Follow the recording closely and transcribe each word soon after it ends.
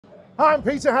I'm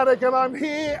Peter Haddock and I'm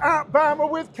here at bauma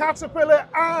with Caterpillar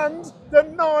and the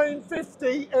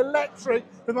 950 electric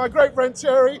with my great friend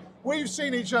Thierry. We've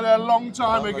seen each other a long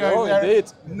time ago.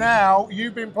 Indeed. Now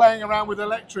you've been playing around with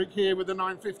electric here with the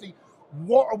 950.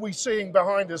 What are we seeing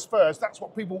behind us first? That's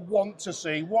what people want to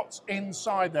see. What's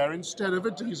inside there instead of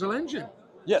a diesel engine?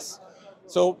 Yes.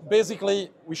 So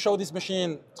basically, we showed this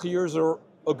machine 3 years ago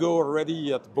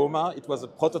already at bauma. It was a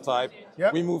prototype.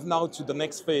 Yep. We move now to the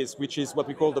next phase, which is what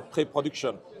we call the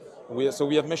pre-production. So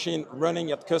we have machine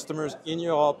running at customers in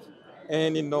Europe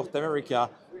and in North America,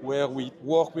 where we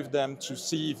work with them to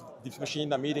see if these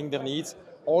machines are meeting their needs,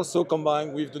 also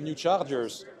combined with the new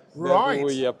chargers that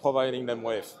we are providing them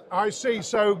with. I see.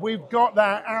 So we've got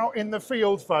that out in the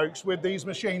field, folks, with these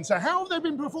machines. So how have they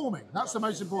been performing? That's the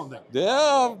most important thing. They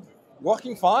are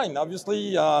working fine.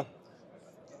 Obviously,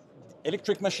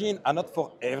 electric machines are not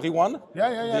for everyone.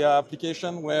 There are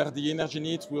applications where the energy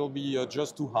needs will be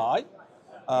just too high.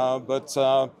 But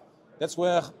that's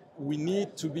where we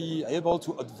need to be able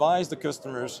to advise the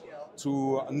customers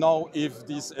to know if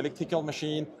this electrical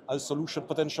machine has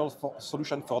potential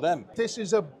solution for them. This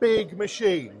is a big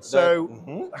machine.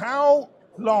 So how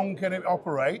long can it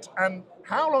operate and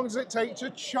how long does it take to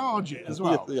charge it as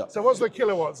well? So what's the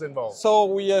kilowatts involved? So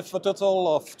we have a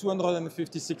total of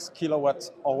 256 kilowatt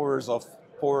hours of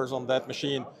powers on that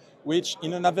machine, which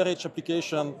in an average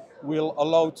application will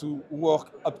allow to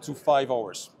work up to 5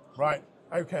 hours. Right,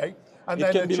 okay. And it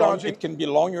then can the be charging... it can be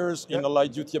longer in a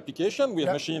light duty application. We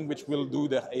have machine which will do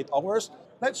their 8 hours.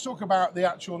 Let's talk about the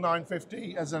actual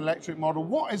 950 as an electric model.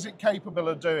 What is it capable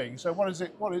of doing? So what is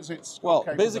its Well,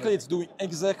 basically it's doing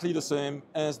exactly the same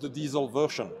as the diesel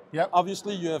version.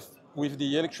 Obviously you have, with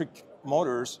the electric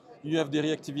motors, you have the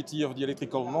reactivity of the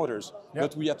electrical motors,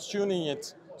 but we are tuning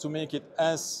it to make it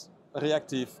as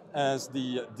reactive as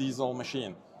the diesel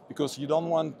machine. Because you don't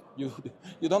want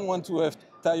to have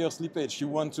tire slippage. You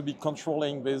want to be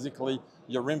controlling basically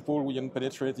your rim pull when you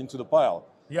penetrate into the pile.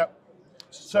 Yep.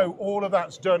 So all of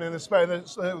that's done in the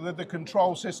space. The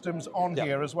control systems on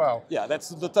here as well. Yeah, that's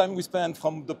the time we spent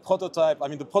from the prototype. I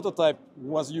mean, the prototype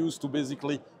was used to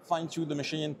basically fine-tune the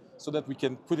machine so that we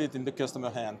can put it in the customer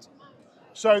hand.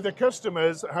 So the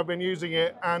customers have been using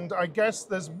it, and I guess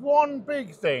there's one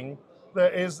big thing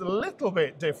that is a little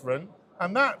bit different,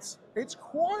 and that's it's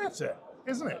quieter,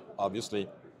 isn't it? Obviously.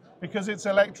 Because it's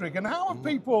electric. And how have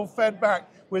people fed back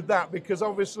with that? Because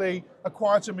obviously a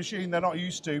quieter machine they're not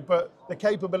used to, but the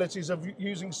capabilities of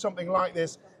using something like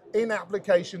this in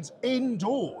applications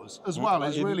indoors as well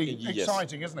is really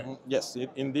exciting, isn't it? Yes,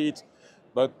 indeed.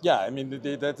 But yeah, I mean,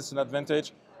 that is an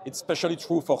advantage. It's especially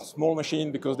true for small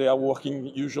machines because they are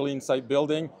working usually inside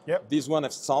building. This one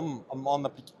has some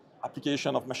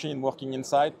application of machine working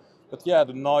inside. But yeah,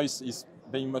 the noise is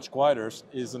being much quieter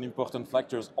is an important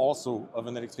factor also of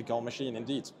an electrical machine,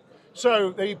 indeed.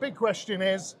 So the big question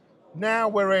is, now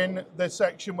we're in the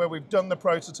section where we've done the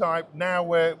prototype, now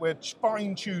we're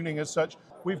fine-tuning as such.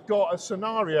 We've got a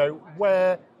scenario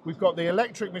where we've got the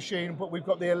electric machine, but we've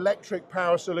got the electric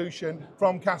power solution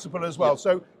from Caterpillar as well.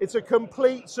 So it's a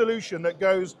complete solution that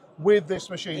goes with this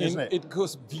machine, isn't it? It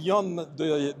goes beyond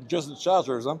just the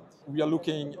chargers. We are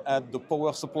looking at the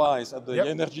power supplies, at the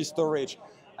energy storage,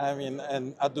 I mean,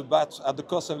 and at the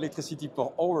cost of electricity per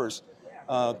hours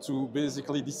to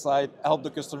basically help the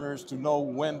customers to know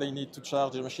when they need to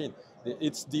charge the machine.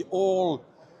 It's the whole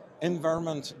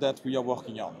environment that we are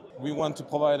working on. We want to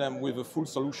provide them with a full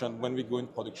solution when we go in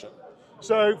production.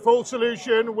 So full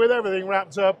solution with everything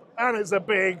wrapped up, and it's a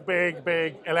big, big,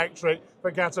 big electric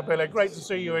for Caterpillar. Great to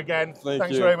see you again.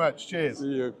 Thanks very much. Cheers. See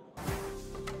you.